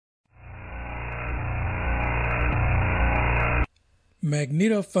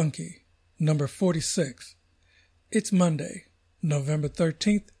Magneto Funky, number 46. It's Monday, November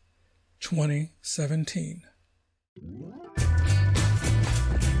 13th, 2017.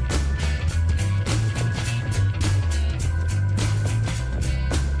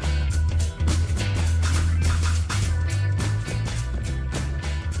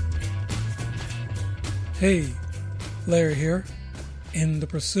 Hey, Larry here, in the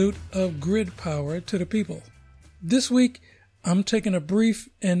pursuit of grid power to the people. This week, I'm taking a brief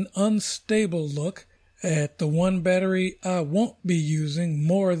and unstable look at the one battery I won't be using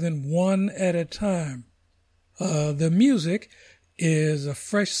more than one at a time. The music is a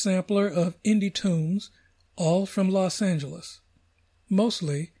fresh sampler of indie tunes, all from Los Angeles,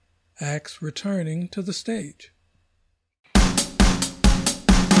 mostly acts returning to the stage.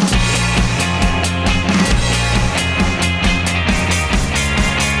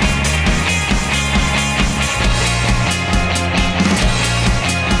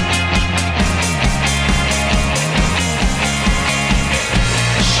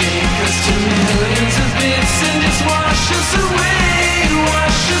 To millions of bits and just wash us away,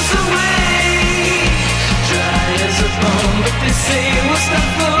 dry as a bone, but they say we'll stop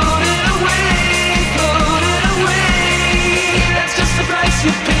floating away, that's just the price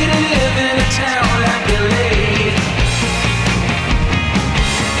you pay to live in a town like LA.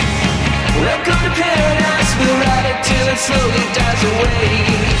 Welcome to paradise, we'll ride it till it slowly dies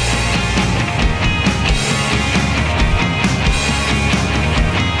away.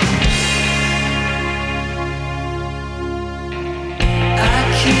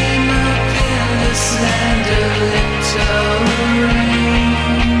 Came up in this land of little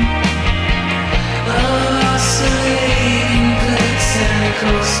rain, of oscillating plates and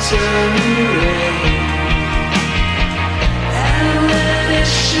coastal rain. And when it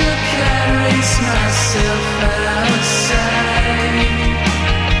shook, I raised myself outside,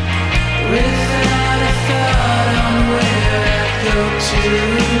 without a thought on where I'd go to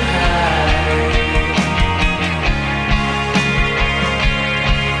hide.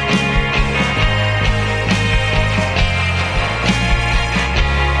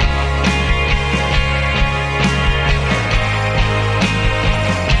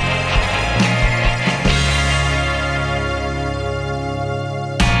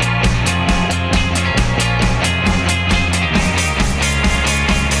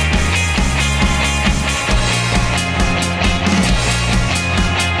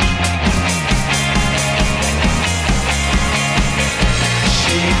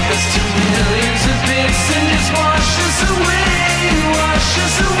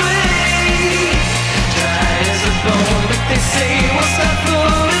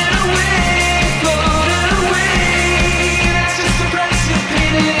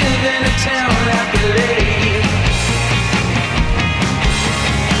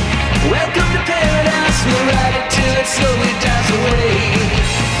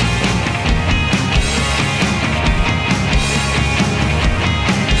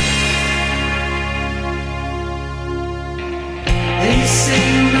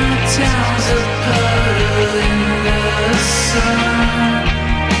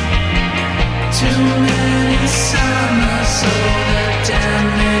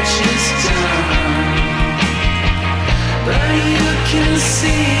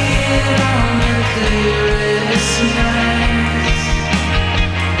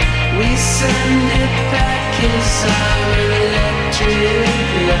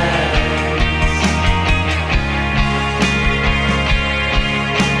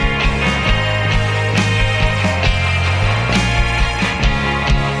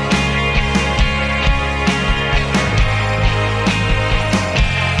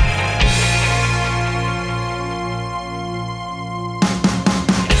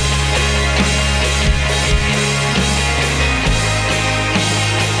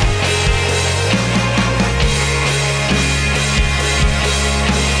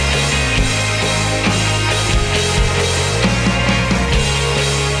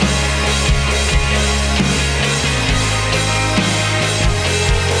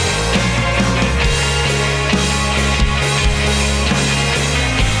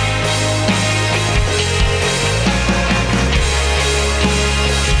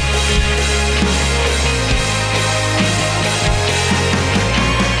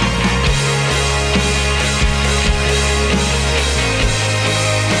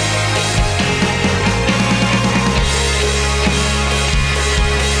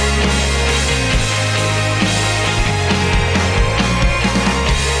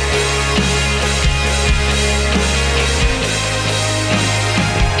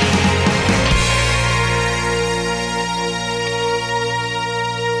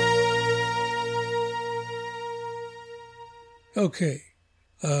 Okay,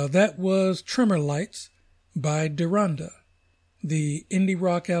 that was Tremor Lights by Deronda, the indie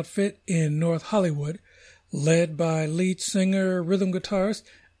rock outfit in North Hollywood, led by lead singer, rhythm guitarist,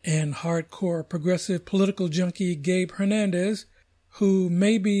 and hardcore progressive political junkie Gabe Hernandez, who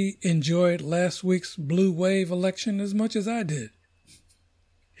maybe enjoyed last week's blue wave election as much as I did.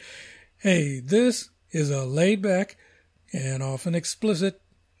 Hey, this is a laid-back and often explicit,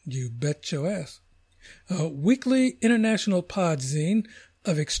 you bet your ass, a weekly international podzine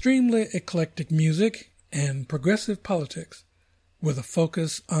of extremely eclectic music and progressive politics, with a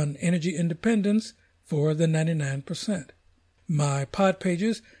focus on energy independence for the 99%. My pod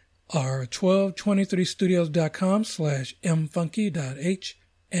pages are 1223studios.com/mfunky.h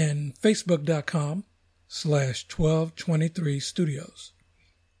and facebook.com/1223studios.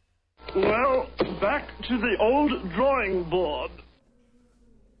 Well, back to the old drawing board.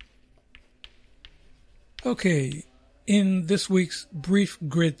 Okay, in this week's brief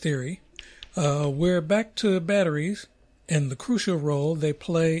grid theory, we're back to batteries and the crucial role they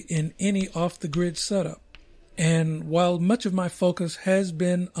play in any off-the-grid setup. And while much of my focus has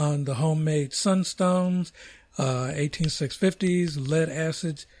been on the homemade Sunstones, 18650s, lead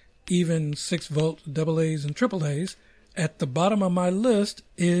acids, even 6-volt AA's and AAA's, at the bottom of my list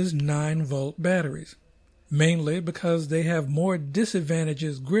is 9-volt batteries, mainly because they have more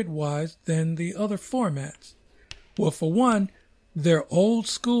disadvantages grid-wise than the other formats. Well, for one, they're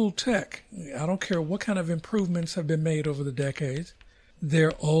old-school tech. I don't care what kind of improvements have been made over the decades.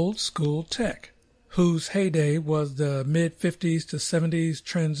 They're old-school tech, whose heyday was the mid-50s to 70s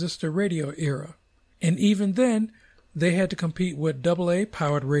transistor radio era. And even then, they had to compete with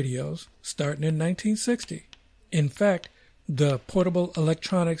AA-powered radios starting in 1960. In fact, the portable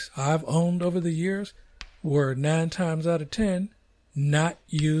electronics I've owned over the years were 9 times out of 10 not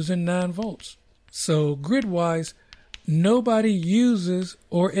using 9 volts. So grid-wise, nobody uses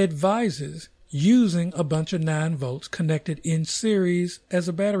or advises using a bunch of 9 volts connected in series as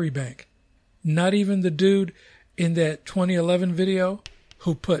a battery bank. Not even the dude in that 2011 video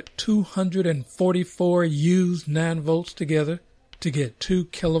who put 244 used 9 volts together to get 2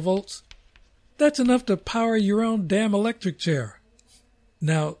 kilovolts. That's enough to power your own damn electric chair.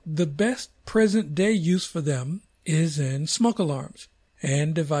 Now, the best present-day use for them is in smoke alarms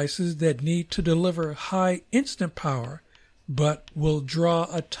and devices that need to deliver high instant power but will draw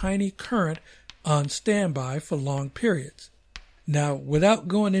a tiny current on standby for long periods. Now, without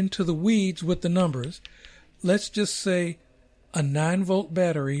going into the weeds with the numbers, let's just say a 9-volt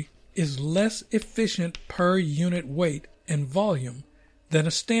battery is less efficient per unit weight and volume than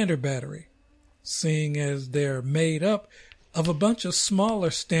a standard battery, seeing as they're made up of a bunch of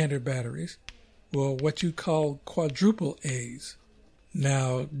smaller standard batteries, or what you call quadruple A's.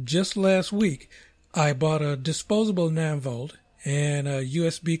 Now, just last week, I bought a disposable 9-volt and a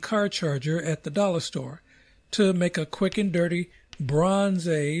USB car charger at the dollar store to make a quick and dirty Bronze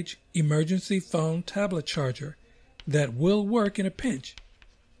Age emergency phone tablet charger that will work in a pinch.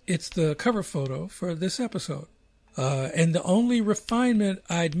 It's the cover photo for this episode. And the only refinement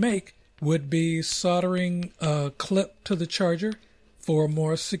I'd make would be soldering a clip to the charger for a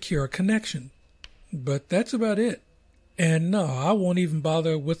more secure connection. But that's about it. And no, I won't even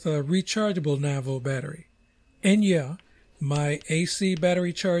bother with a rechargeable 9-volt battery. And yeah, my AC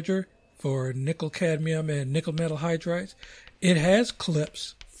battery charger for nickel cadmium and nickel metal hydrides, it has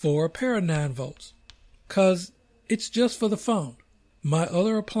clips for a pair of 9 volts, 'cause it's just for the phone. My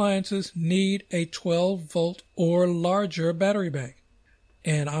other appliances need a 12-volt or larger battery bank,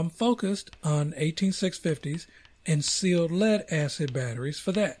 and I'm focused on 18650s and sealed lead acid batteries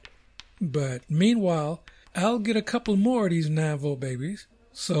for that. But meanwhile, I'll get a couple more of these 9-volt babies,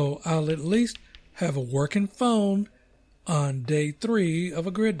 so I'll at least have a working phone on day 3 of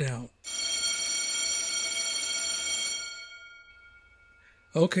a grid down.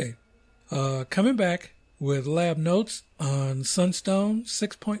 Okay, coming back with lab notes on Sunstone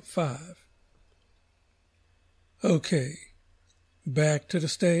 6.5. Okay, back to the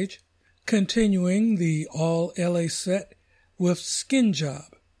stage, continuing the all LA set with Skin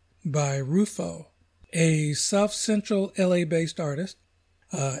Job by Rufo, a South Central LA-based artist,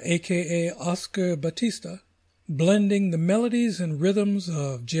 aka Oscar Batista, blending the melodies and rhythms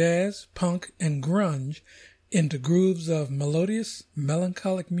of jazz, punk, and grunge into grooves of melodious,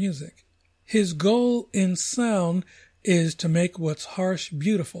 melancholic music. His goal in sound is to make what's harsh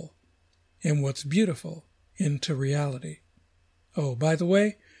beautiful, and what's beautiful into reality. Oh, by the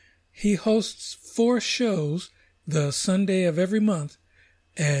way, he hosts 4 shows the Sunday of every month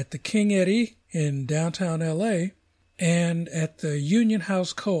at the King Eddie in downtown LA and at the Union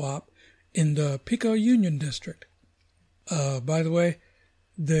House Co-op in the Pico Union District. By the way,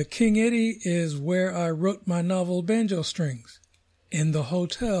 the King Eddie is where I wrote my novel Banjo Strings, in the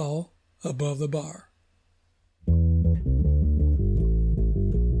hotel above the bar.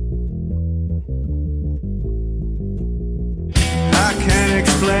 I can't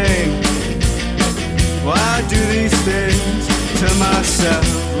explain why I do these things to myself,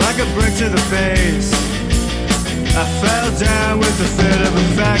 like a brick to the face. I fell down with a fit of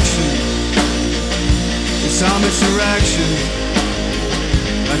affection. It's all misdirection,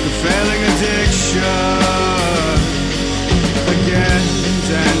 like a failing addiction. Again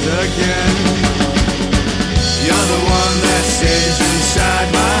and again, you're the one that stays inside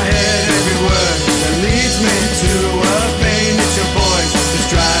my head. Every word that leads me to a pain. It's your voice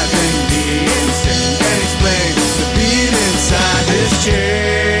that's driving me insane. Can't explain the beat inside this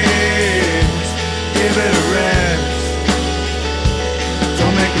chest. Give it a rest,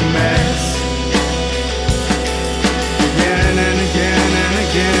 don't make a mess. Again and again and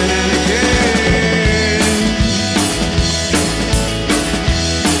again and again.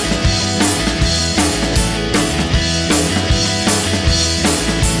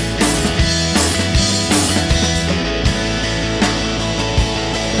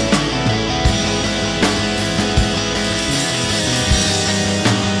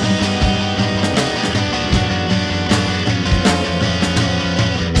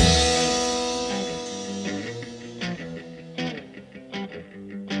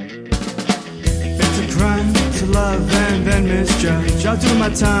 Love and then misjudge. I'll do my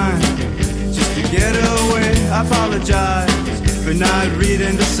time just to get away. I apologize for not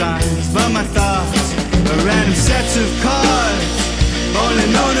reading the signs, but my thoughts are random sets of cards, only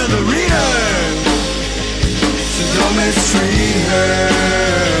known to the reader. So don't mistreat her.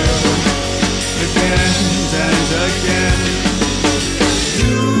 Again and again.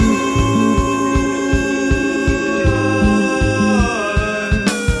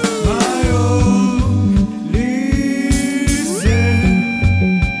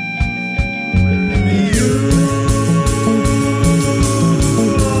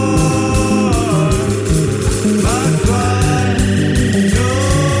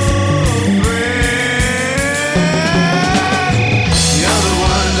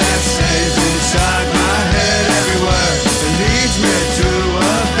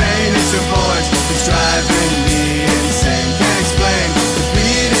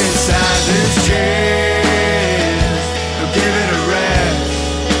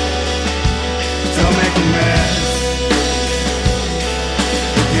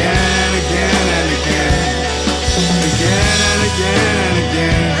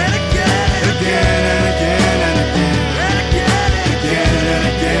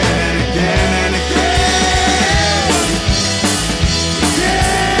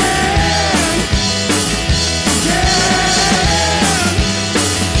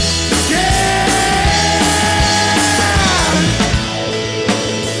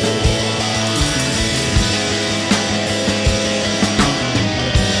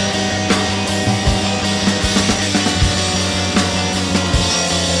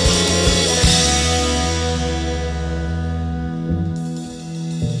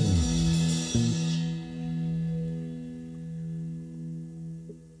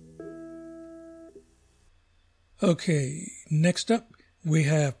 Okay, next up we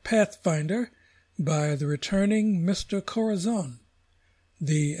have Pathfinder by the returning Mr. Corazon,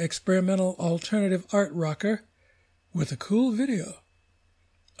 the experimental alternative art rocker with a cool video.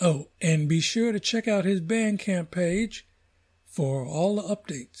 Oh, and be sure to check out his Bandcamp page for all the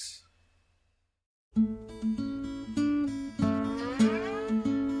updates.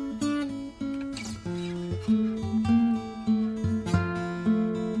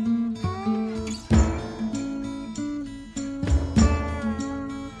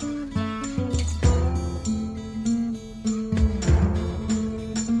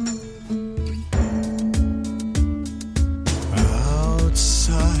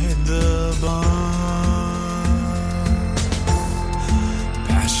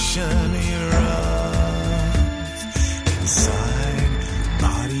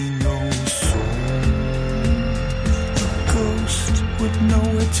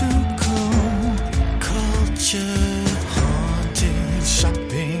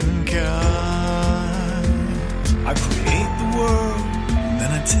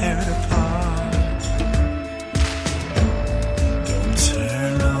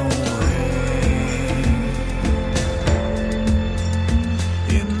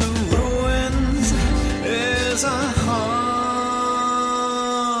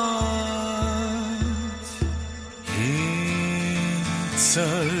 It's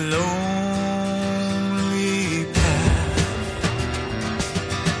a lonely path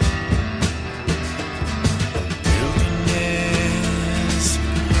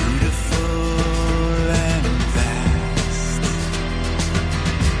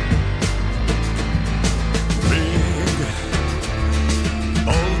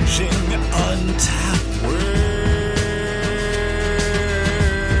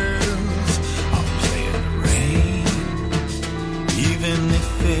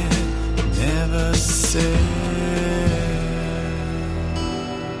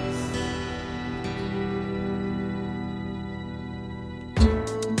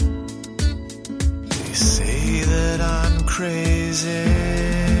crazy.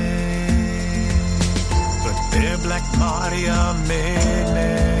 But their black Maria made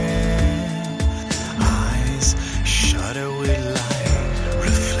me. Eyes shudder with light,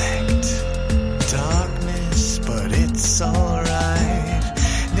 reflect darkness, but it's alright.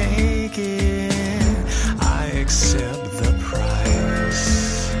 Naked, I accept the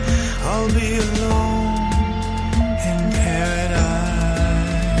price. I'll be alone in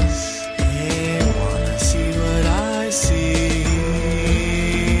paradise. Yeah, wanna see what I see.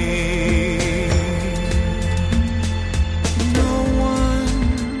 No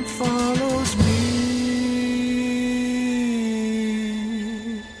one follows me.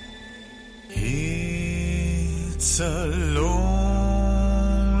 It's a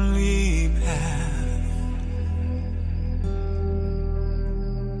lonely path,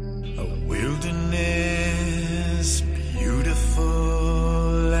 a wilderness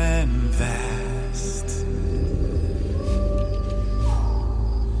beautiful and vast.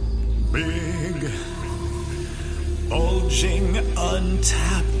 Big, bulging,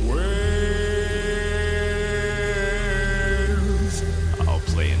 untapped worlds. I'll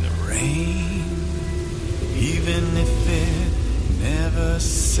play in the rain, even if it never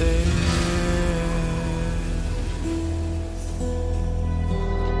says.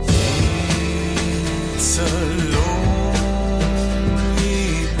 It's a lonely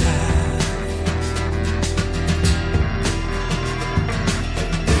path,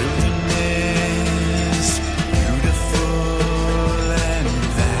 wilderness beautiful and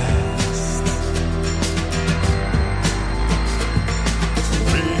vast.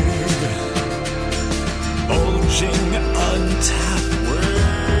 Big, bulging, untapped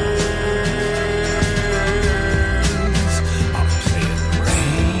worlds. I'll play in the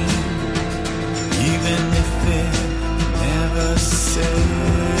rain, even if it never says.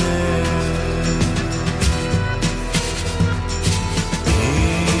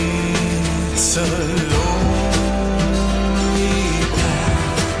 It's a lonely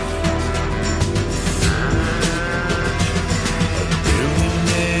path, a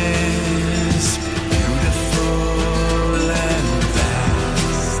wilderness beautiful and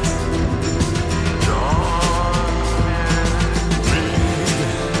vast. Big,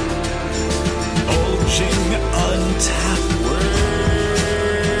 bulging, untapped worlds.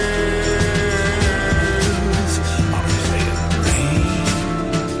 I'll play in the rain,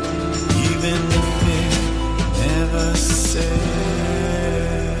 even if it never says.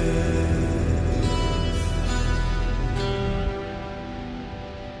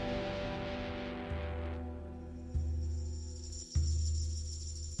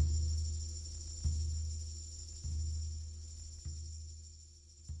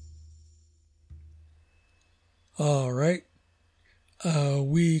 All right.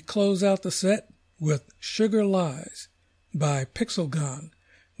 We close out the set with Sugar Lies by Pixelgon,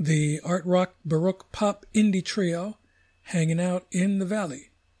 the art rock baroque pop indie trio hanging out in the valley.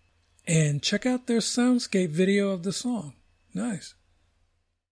 And check out their soundscape video of the song. Nice.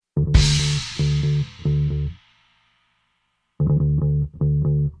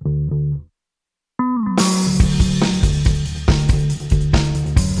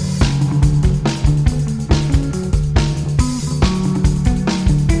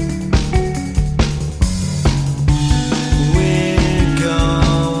 We're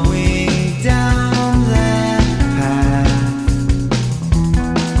going down that path,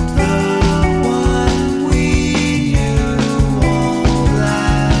 the one we knew all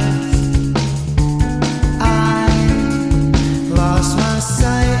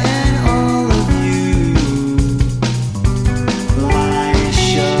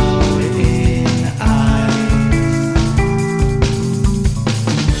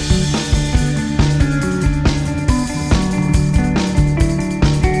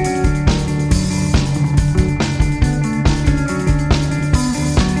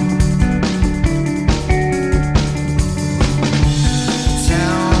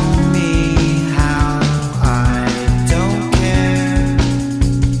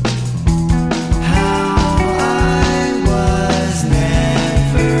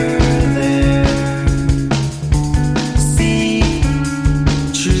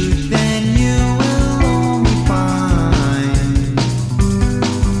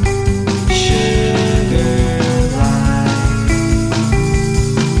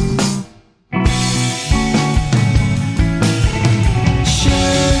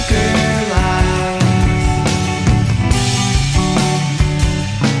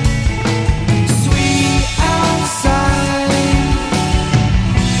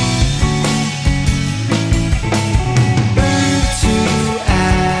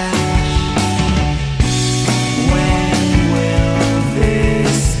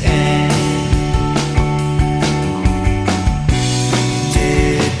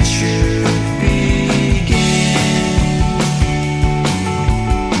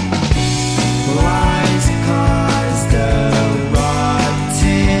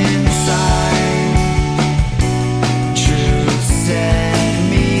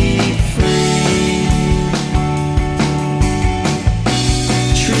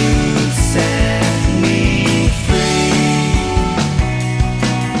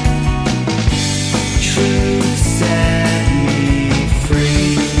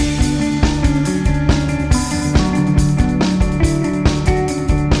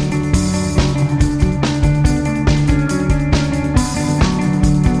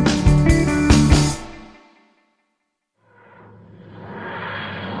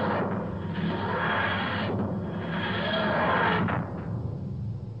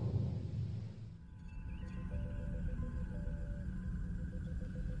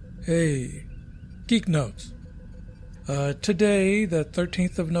Hey, Geek Notes. Today, the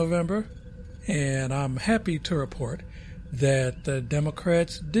 13th of November, and I'm happy to report that the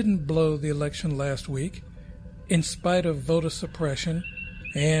Democrats didn't blow the election last week in spite of voter suppression,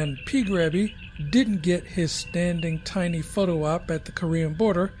 and P. Grabby didn't get his standing tiny photo op at the Korean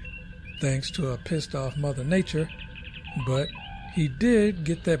border thanks to a pissed off Mother Nature, but he did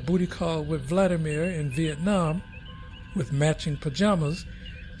get that booty call with Vladimir in Vietnam with matching pajamas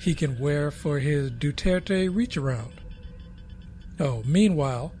he can wear for his Duterte reach around. Oh,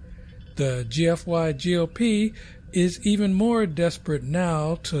 meanwhile, the GFY GOP is even more desperate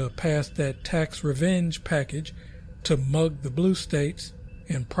now to pass that tax revenge package to mug the blue states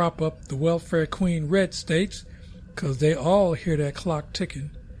and prop up the welfare queen red states, 'cause they all hear that clock ticking,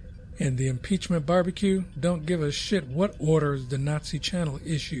 and the impeachment barbecue don't give a shit what orders the Nazi channel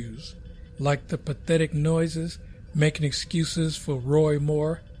issues, like the pathetic noises making excuses for Roy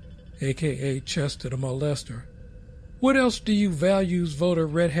Moore, a.k.a. Chester the Molester. What else do you values voter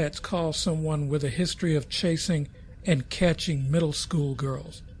red hats call someone with a history of chasing and catching middle school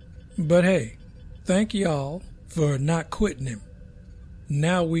girls? But hey, thank y'all for not quitting him.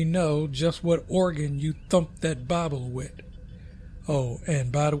 Now we know just what organ you thumped that Bible with. Oh,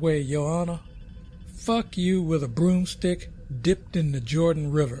 and by the way, Your Honor, fuck you with a broomstick dipped in the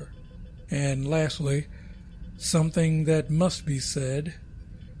Jordan River. And lastly, something that must be said,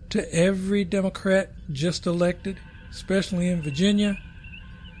 to every Democrat just elected, especially in Virginia,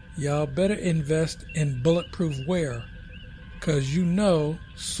 y'all better invest in bulletproof wear, 'cause you know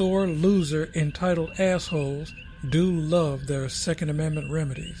sore loser entitled assholes do love their Second Amendment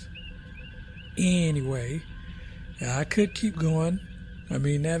remedies. Anyway, I could keep going. I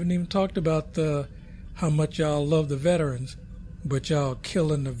mean, I haven't even talked about how much y'all love the veterans, but y'all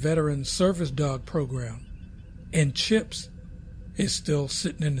killing the veteran service dog program. And CHIPS is still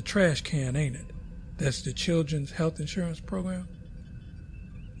sitting in the trash can, ain't it? That's the Children's Health Insurance Program.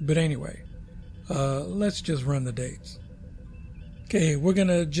 But anyway, let's just run the dates. Okay, we're going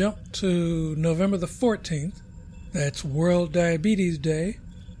to jump to November the 14th. That's World Diabetes Day.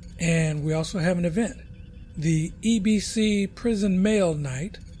 And we also have an event, the EBC Prison Mail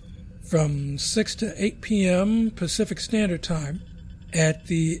Night, from 6 to 8 p.m. Pacific Standard Time at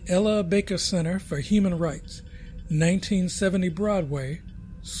the Ella Baker Center for Human Rights, 1970 Broadway,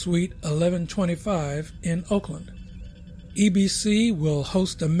 Suite 1125 in Oakland. EBC will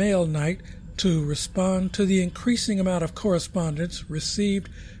host a mail night to respond to the increasing amount of correspondence received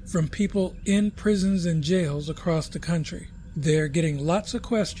from people in prisons and jails across the country. They're getting lots of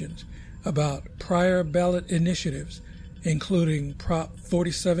questions about prior ballot initiatives, including Prop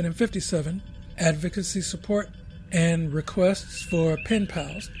 47 and 57, advocacy support, and requests for pen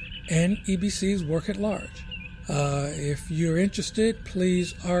pals and EBC's work at large. If you're interested,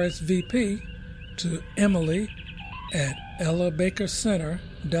 please RSVP to Emily at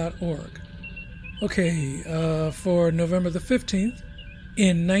ellabakercenter.org. Okay, for November the 15th,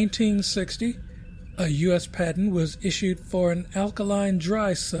 in 1960, a U.S. patent was issued for an alkaline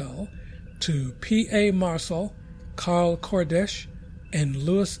dry cell to P.A. Marsal, Carl Kordesh, and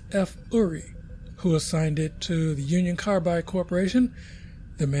Louis F. Urey, who assigned it to the Union Carbide Corporation,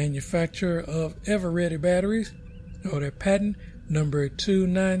 the manufacturer of Ever-Ready batteries, or their patent number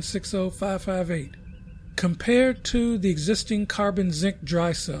 2960558. Compared to the existing carbon zinc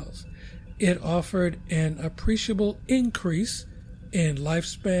dry cells, it offered an appreciable increase in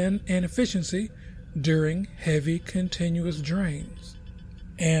lifespan and efficiency during heavy continuous drains.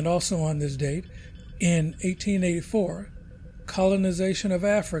 And also on this date, in 1884, colonization of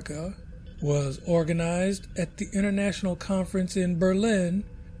Africa was organized at the International Conference in Berlin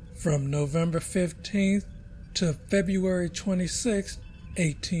from November 15th to February 26,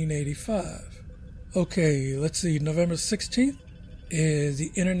 1885. Okay, let's see, November 16th is the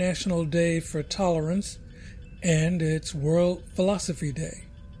International Day for Tolerance, and it's World Philosophy Day.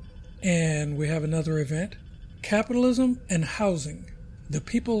 And we have another event, Capitalism and Housing, the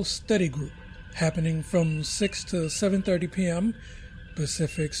People's Study Group, happening from 6 to 7:30 p.m.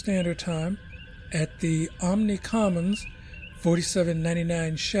 Pacific Standard Time at the Omni Commons,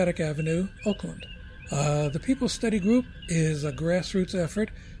 4799 Shattuck Avenue, Oakland. The People's Study Group is a grassroots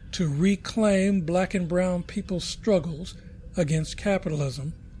effort to reclaim black and brown people's struggles against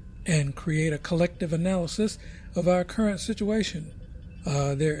capitalism and create a collective analysis of our current situation.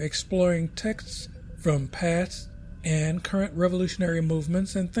 They're exploring texts from past and current revolutionary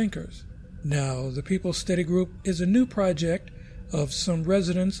movements and thinkers. Now, the People's Study Group is a new project of some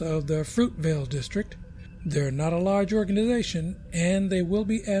residents of the Fruitvale District. They're not a large organization, and they will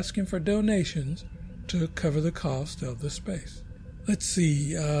be asking for donations to cover the cost of the space. Let's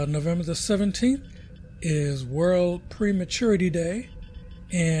see, November the 17th is World Prematurity Day,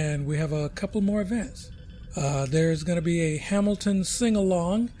 and we have a couple more events. There's going to be a Hamilton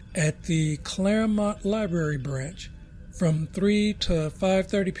sing-along at the Claremont Library branch from 3 to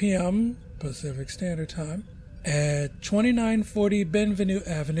 5:30 p.m. Pacific Standard Time at 2940 Benvenue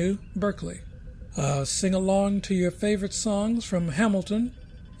Avenue, Berkeley. Sing along to your favorite songs from Hamilton.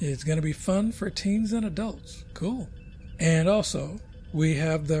 It's going to be fun for teens and adults. Cool. And also, we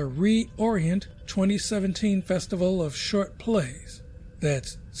have the Reorient 2017 Festival of Short Plays.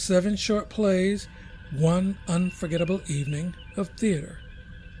 That's 7 short plays, 1 unforgettable evening of theater.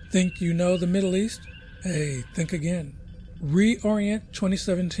 Think you know the Middle East? Hey, think again. Reorient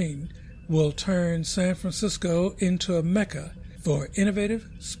 2017 will turn San Francisco into a mecca for innovative,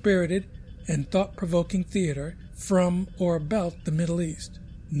 spirited, and thought-provoking theater from or about the Middle East.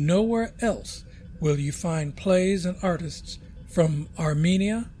 Nowhere else will you find plays and artists from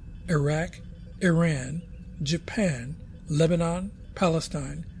Armenia, Iraq, Iran, Japan, Lebanon,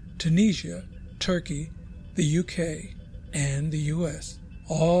 Palestine, Tunisia, Turkey, the UK, and the US,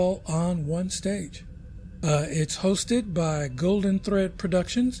 all on one stage. It's hosted by Golden Thread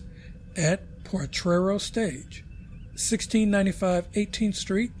Productions at Potrero Stage, 1695 18th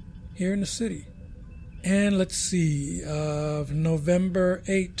Street, here in the city. And let's see, of November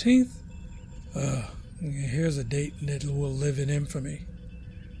 18th, here's a date that will live in infamy.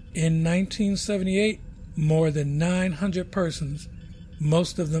 In 1978, more than 900 persons,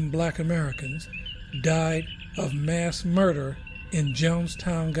 most of them black Americans, died of mass murder in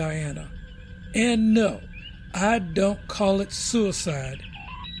Jonestown, Guyana. And no, I don't call it suicide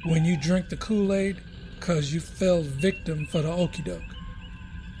when you drink the Kool-Aid because you fell victim for the okie doke.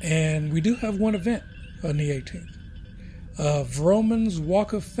 And we do have one event on the 18th. Vroman's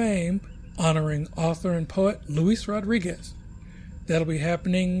Walk of Fame honoring author and poet Luis Rodriguez. That'll be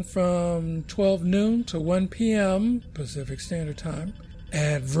happening from 12 noon to 1 p.m. Pacific Standard Time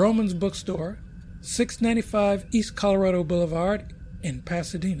at Vroman's Bookstore, 695 East Colorado Boulevard in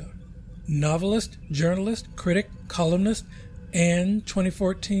Pasadena. Novelist, journalist, critic, columnist, and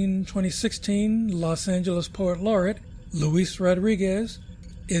 2014-2016 Los Angeles Poet Laureate Luis Rodriguez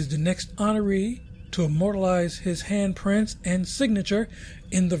is the next honoree to immortalize his handprints and signature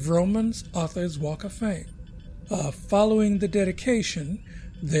in the Vroman's Authors Walk of Fame. Following the dedication,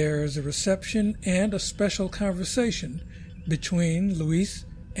 there's a reception and a special conversation between Luis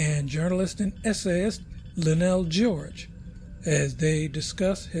and journalist and essayist Linnell George as they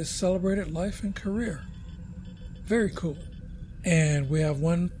discuss his celebrated life and career. Very cool. And we have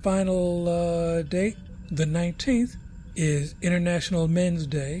one final date. The 19th is International Men's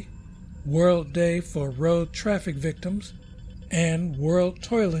Day, World Day for Road Traffic Victims, and World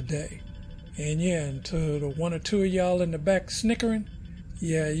Toilet Day. And yeah, and to the one or two of y'all in the back snickering,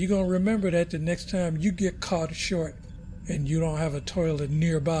 yeah, you're going to remember that the next time you get caught short and you don't have a toilet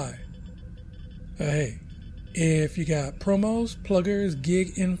nearby. Hey, if you got promos, pluggers,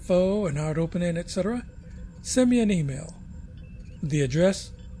 gig info, an art opening, etc., send me an email. The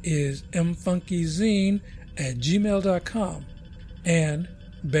address is mfunkyzine@gmail.com. And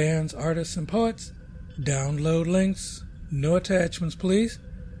bands, artists, and poets, download links, no attachments, please,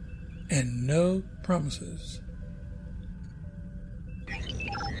 and no promises.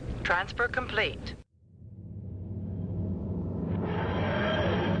 Transfer complete.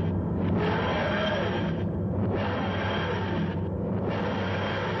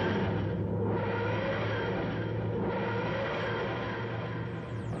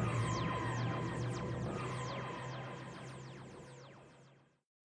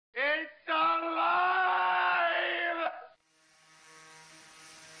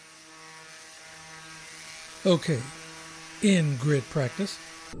 Okay, in grid practice,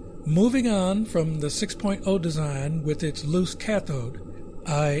 moving on from the 6.0 design with its loose cathode,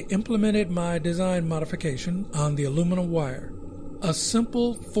 I implemented my design modification on the aluminum wire. A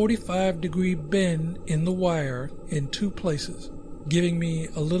simple 45-degree bend in the wire in 2 places, giving me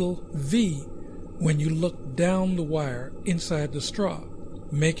a little V when you look down the wire inside the straw,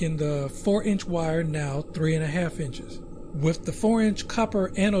 making the 4-inch wire now 3.5 inches. With the 4-inch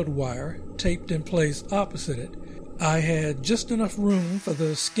copper anode wire taped in place opposite it, I had just enough room for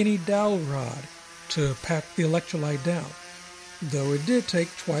the skinny dowel rod to pack the electrolyte down, though it did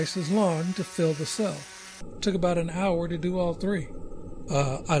take twice as long to fill the cell. It took about an hour to do all 3.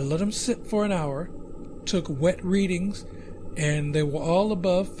 I let them sit for an hour, took wet readings, and they were all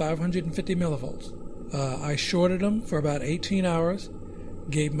above 550 millivolts. I shorted them for about 18 hours,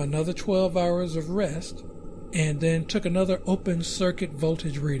 gave them another 12 hours of rest, and then took another open circuit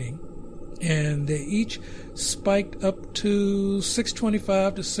voltage reading and they each spiked up to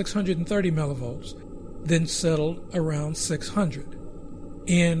 625 to 630 millivolts, then settled around 600.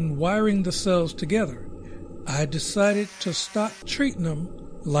 In wiring the cells together, I decided to stop treating them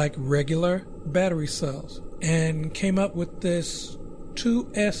like regular battery cells and came up with this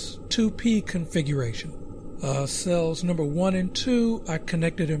 2S2P configuration. Cells number 1 and 2 I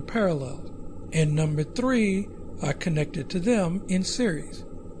connected in parallel, and number 3 I connected to them in series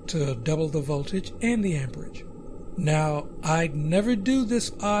to double the voltage and the amperage. Now, I'd never do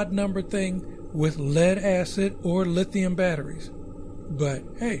this odd number thing with lead acid or lithium batteries, but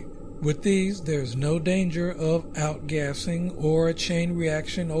hey, with these there's no danger of outgassing or a chain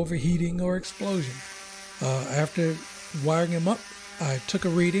reaction, overheating, or explosion. After wiring them up, I took a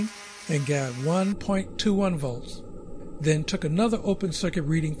reading and got 1.21 volts. Then took another open circuit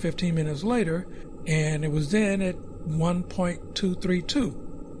reading 15 minutes later, and it was then at 1.232.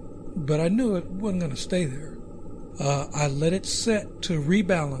 But I knew it wasn't going to stay there. I let it set to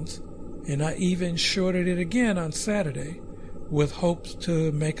rebalance, and I even shorted it again on Saturday with hopes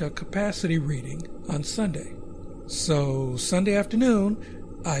to make a capacity reading on Sunday. So Sunday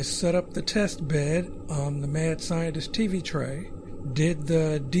afternoon, I set up the test bed on the Mad Scientist TV tray, did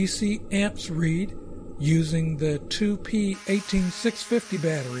the DC amps read using the 2P18650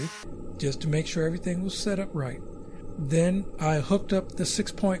 battery just to make sure everything was set up right. Then I hooked up the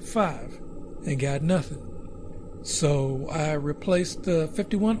 6.5 and got nothing. So I replaced the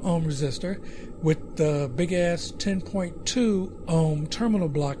 51 ohm resistor with the big ass 10.2 ohm terminal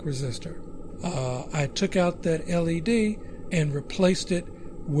block resistor. I took out that LED and replaced it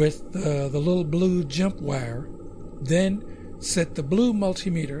with the little blue jump wire, then set the blue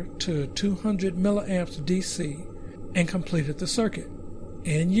multimeter to 200 milliamps DC and completed the circuit.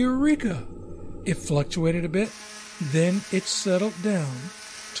 And eureka! It fluctuated a bit, then it settled down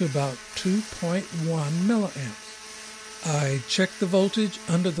to about 2.1 milliamps. I checked the voltage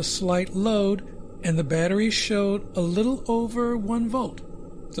under the slight load, and the battery showed a little over 1 volt.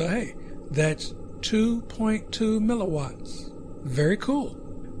 So hey, that's 2.2 milliwatts. Very cool.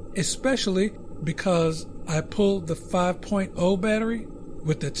 Especially because I pulled the 5.0 battery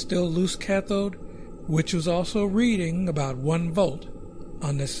with that still loose cathode, which was also reading about 1 volt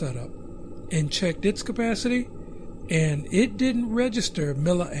on this setup, and checked its capacity, and it didn't register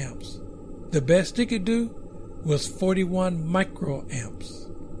milliamps. The best it could do was 41 microamps.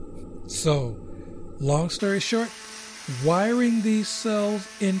 So, long story short, wiring these cells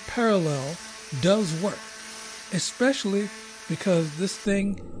in parallel does work, especially because this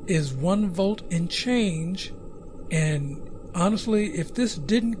thing is 1 volt and change, and honestly, if this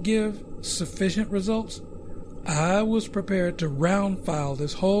didn't give sufficient results, I was prepared to round file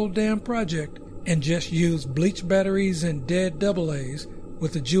this whole damn project and just use bleach batteries and dead AA's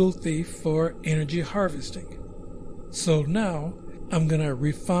with a Joule Thief for energy harvesting. So now I'm going to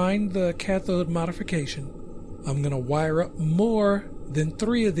refine the cathode modification. I'm going to wire up more than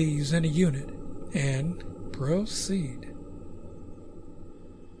 3 of these in a unit and proceed.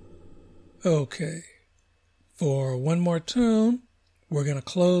 Okay, for one more tune, we're going to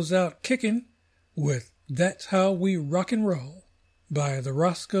close out kicking with That's How We Rock and Roll by the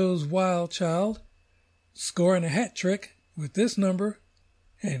Roscoe's Wild Child, scoring a hat trick with this number,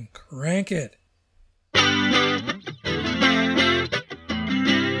 and crank it.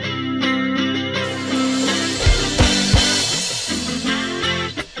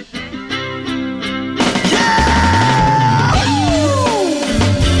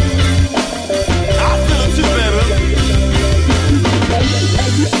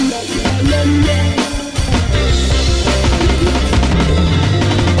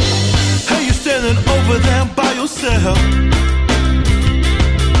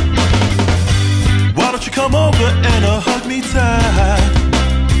 Why don't you come over and hug me tight?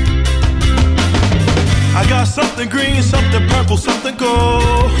 I got something green, something purple, something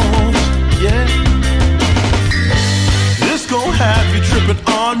gold, yeah. This gon' have you tripping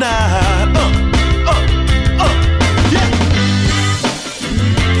all night, yeah.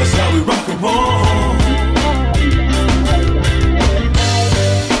 That's how we rock and roll.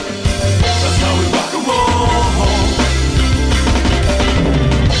 That's how we rock and roll.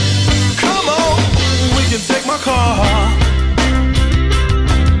 Come on, we can take my car.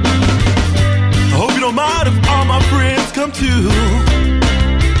 I hope you don't mind if all my friends come too.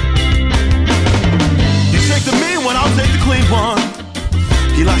 You take the mean one, I'll take the clean one.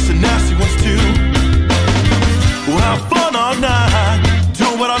 He likes the nasty ones too. We'll have fun all night,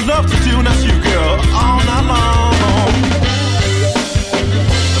 doing what I love to do, and that's you, girl, all night long.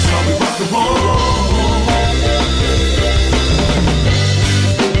 That's how we rock and roll.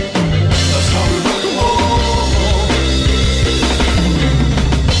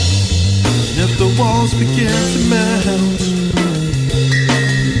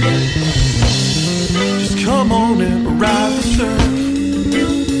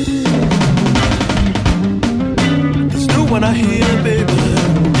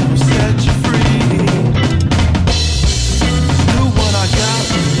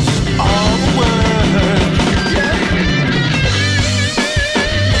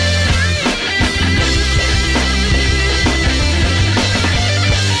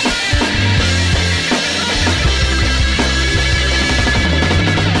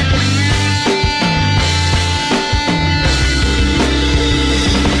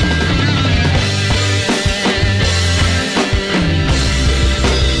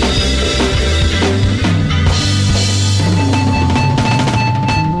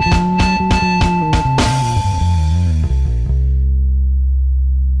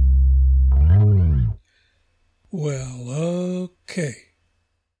 Well, okay.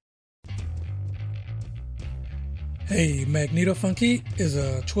 Hey, Magneto Funky is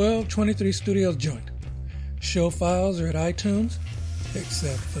a 1223 Studios joint. Show files are at iTunes,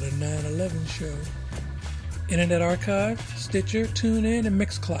 except for the 9/11 show. Internet Archive, Stitcher, TuneIn, and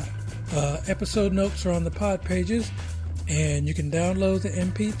Mixcloud. Episode notes are on the pod pages, and you can download the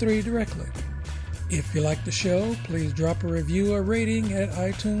MP3 directly. If you like the show, please drop a review or rating at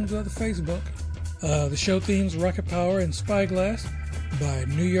iTunes or the Facebook. The show themes Rocket Power and Spyglass by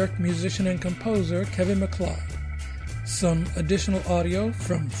New York musician and composer Kevin MacLeod. Some additional audio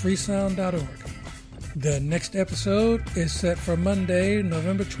from freesound.org. The next episode is set for Monday,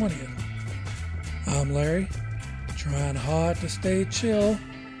 November 20th. I'm Larry, trying hard to stay chill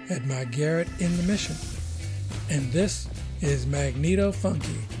at my garret in the Mission. And this is Magneto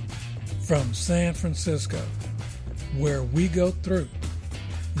Funky from San Francisco, where we go through,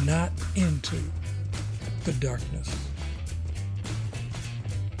 not into, the darkness.